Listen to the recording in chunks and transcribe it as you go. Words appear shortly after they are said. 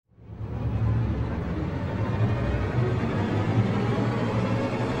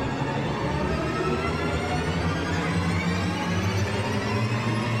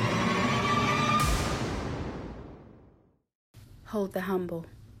Hold the humble.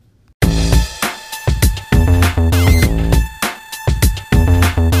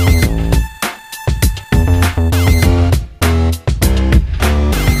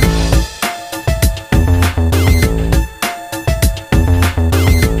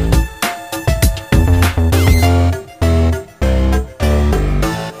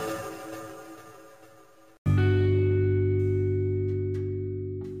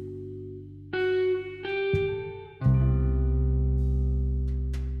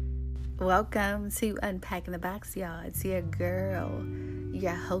 Welcome to Unpacking the Box, y'all. It's your girl,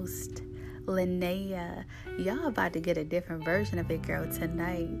 your host, Linnea. Y'all about to get a different version of it, girl,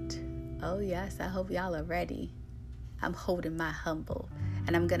 tonight. Oh, yes, I hope y'all are ready. I'm holding my humble,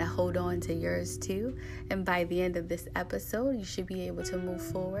 and I'm going to hold on to yours, too. And by the end of this episode, you should be able to move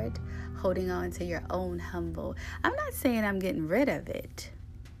forward, holding on to your own humble. I'm not saying I'm getting rid of it.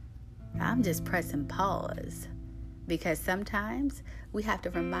 I'm just pressing pause. Because sometimes we have to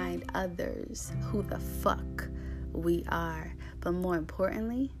remind others who the fuck we are. But more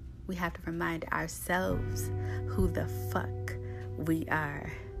importantly, we have to remind ourselves who the fuck we are.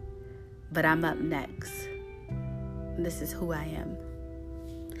 But I'm up next. This is who I am.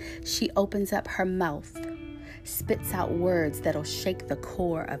 She opens up her mouth, spits out words that'll shake the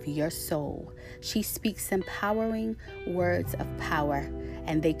core of your soul. She speaks empowering words of power,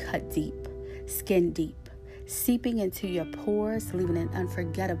 and they cut deep, skin deep, seeping into your pores, leaving an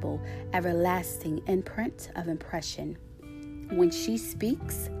unforgettable, everlasting imprint of impression. When she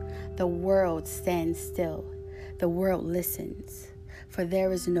speaks, the world stands still. The world listens, for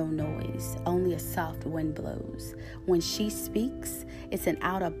there is no noise, only a soft wind blows. When she speaks, it's an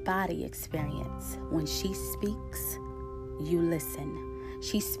out-of-body experience. When she speaks, you listen.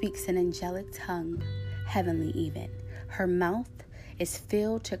 She speaks an angelic tongue, heavenly even. Her mouth is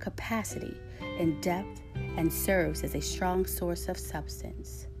filled to capacity in depth and serves as a strong source of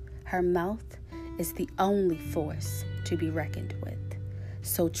substance. Her mouth is the only force to be reckoned with.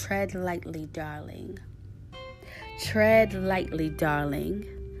 So tread lightly, darling. Tread lightly, darling.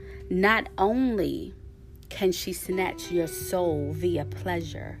 Not only can she snatch your soul via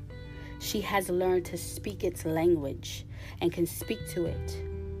pleasure, she has learned to speak its language and can speak to it.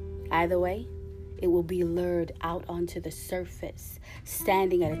 Either way, it will be lured out onto the surface,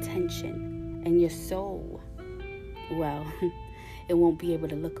 standing at attention. And your soul, well, it won't be able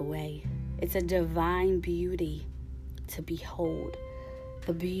to look away. It's a divine beauty to behold.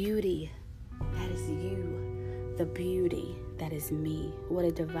 The beauty that is you. The beauty that is me. What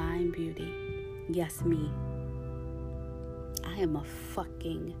a divine beauty. Yes, me. I am a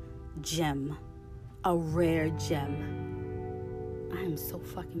fucking gem. A rare gem. I am so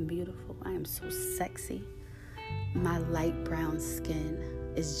fucking beautiful. I am so sexy. My light brown skin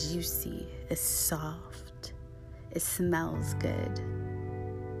is juicy, it's soft, it smells good.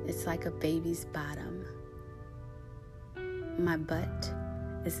 It's like a baby's bottom. My butt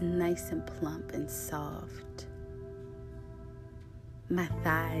is nice and plump and soft. My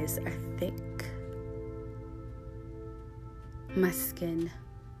thighs are thick. My skin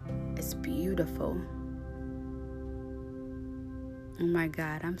is beautiful. Oh my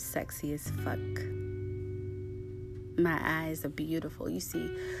God, I'm sexy as fuck. My eyes are beautiful. You see,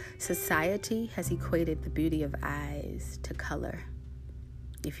 society has equated the beauty of eyes to color.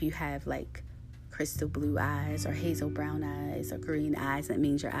 If you have like crystal blue eyes or hazel brown eyes or green eyes, that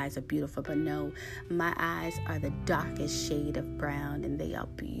means your eyes are beautiful. But no, my eyes are the darkest shade of brown and they are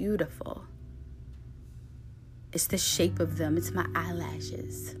beautiful. It's the shape of them. It's my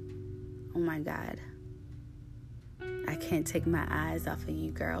eyelashes. Oh my God. I can't take my eyes off of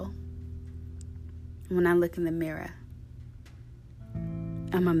you, girl. When I look in the mirror,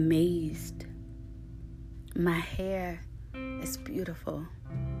 I'm amazed. My hair is beautiful.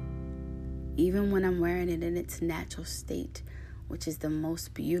 Even when I'm wearing it in its natural state, which is the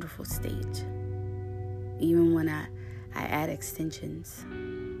most beautiful state. Even when I add extensions.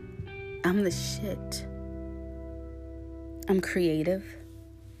 I'm the shit. I'm creative.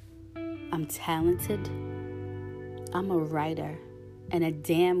 I'm talented. I'm a writer. And a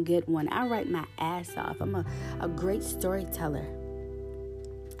damn good one. I write my ass off. I'm a great storyteller.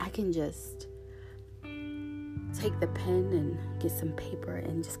 I can just take the pen and get some paper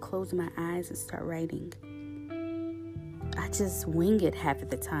and just close my eyes and start writing. I just wing it half of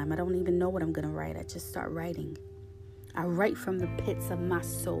the time. I don't even know what I'm going to write. I just start writing. I write from the pits of my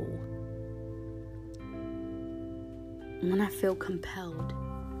soul. When I feel compelled.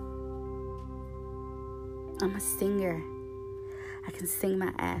 I'm a singer. I can sing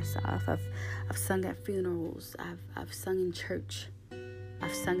my ass off. I've sung at funerals. I've sung in church.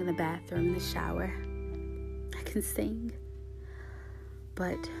 I've sung in the bathroom, in the shower. I can sing.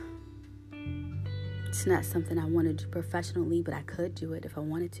 But it's not something I want to do professionally, but I could do it if I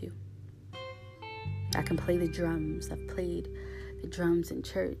wanted to. I can play the drums. I've played the drums in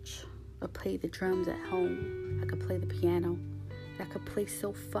church. I played the drums at home. I could play the piano. I could play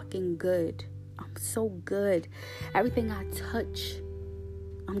so fucking good. I'm so good. Everything I touch,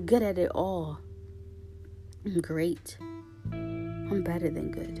 I'm good at it all. I'm great. I'm better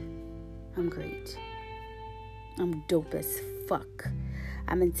than good. I'm great. I'm dope as fuck.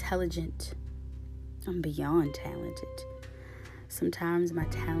 I'm intelligent. I'm beyond talented. Sometimes my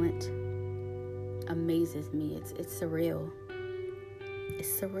talent amazes me. It's surreal. It's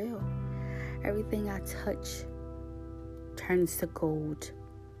surreal. Everything I touch turns to gold.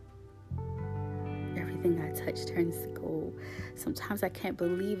 Everything I touch turns to gold. Sometimes I can't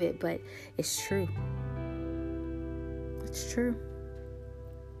believe it, but it's true. It's true.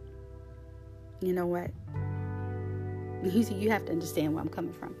 You know what? You have to understand where I'm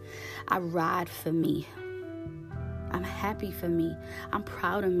coming from. I ride for me. I'm happy for me. I'm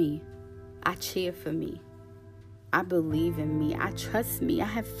proud of me. I cheer for me. I believe in me. I trust me. I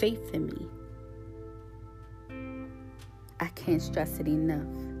have faith in me. I can't stress it enough.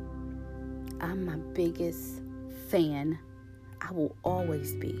 I'm my biggest fan. I will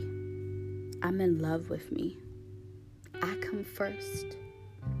always be. I'm in love with me. I come first.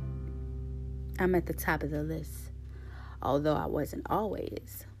 I'm at the top of the list. Although I wasn't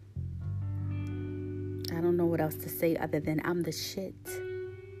always. I don't know what else to say other than I'm the shit.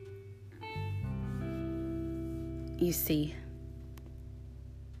 You see,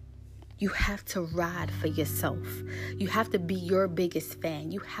 you have to ride for yourself. You have to be your biggest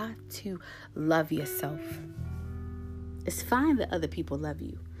fan. You have to love yourself. It's fine that other people love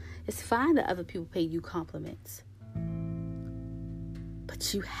you. It's fine that other people pay you compliments.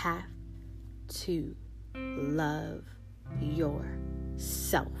 But you have to love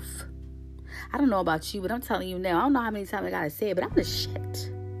yourself. I don't know about you, but I'm telling you now, I don't know how many times I gotta say it, but I'm the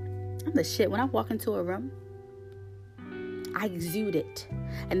shit. I'm the shit. When I walk into a room, I exude it.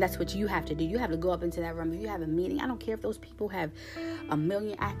 And that's what you have to do. You have to go up into that room. If you have a meeting, I don't care if those people have a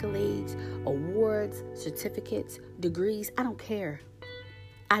million accolades, awards, certificates, degrees. I don't care.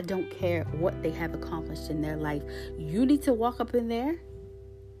 I don't care what they have accomplished in their life. You need to walk up in there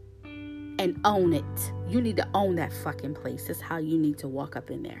and own it. You need to own that fucking place. That's how you need to walk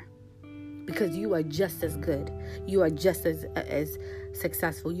up in there. Because you are just as good. You are just as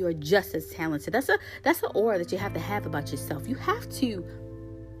successful. You are just as talented. That's an aura that you have to have about yourself. You have to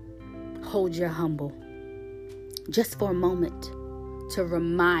hold your humble just for a moment to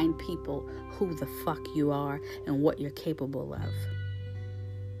remind people who the fuck you are and what you're capable of.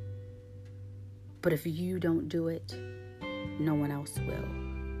 But if you don't do it, no one else will.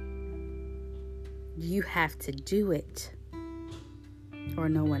 You have to do it, or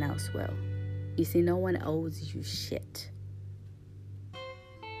no one else will. You see, no one owes you shit.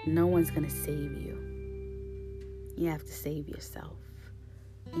 No one's going to save you. You have to save yourself.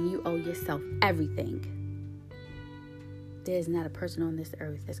 And you owe yourself everything. There's not a person on this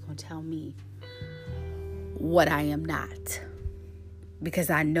earth that's going to tell me what I am not. Because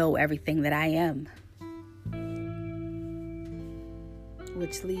I know everything that I am.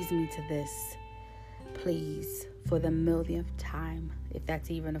 Which leads me to this. Please, for the millionth time, if that's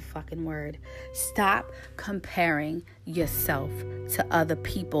even a fucking word, stop comparing yourself to other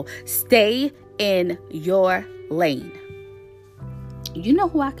people. Stay in your lane. You know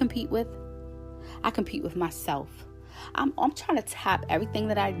who I compete with? I compete with myself. I'm trying to top everything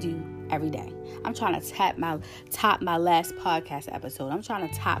that I do every day. I'm trying to top my last podcast episode. I'm trying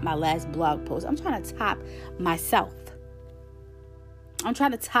to top my last blog post. I'm trying to top myself. I'm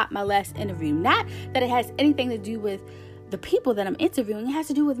trying to top my last interview. Not that it has anything to do with the people that I'm interviewing. It has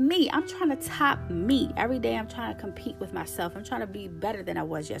to do with me. I'm trying to top me. Every day I'm trying to compete with myself. I'm trying to be better than I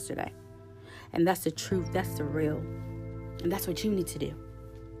was yesterday. And that's the truth. That's the real. And that's what you need to do.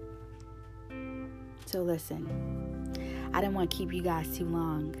 So listen, I didn't want to keep you guys too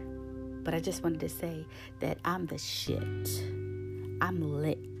long, but I just wanted to say that I'm the shit. I'm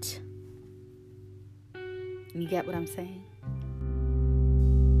lit. You get what I'm saying?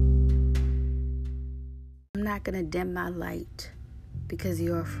 I'm not going to dim my light because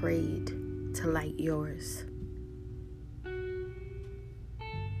you're afraid to light yours.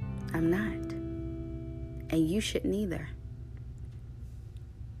 I'm not. And you shouldn't either.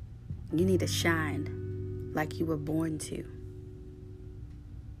 You need to shine like you were born to.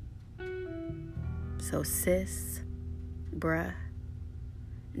 So sis, bruh,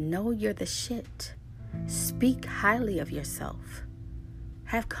 know you're the shit. Speak highly of yourself.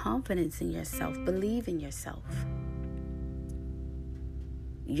 Have confidence in yourself. Believe in yourself.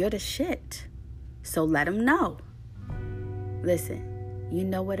 you're the shit. So let them know. Listen, you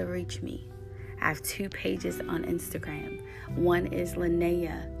know where to reach me. I have 2 pages on Instagram. One is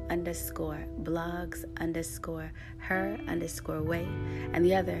Linnea_blogs_her_way. And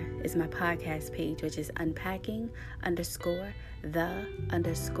the other is my podcast page, which is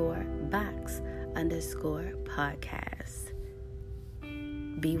unpacking_the_box_podcast.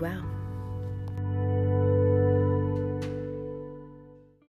 Be well.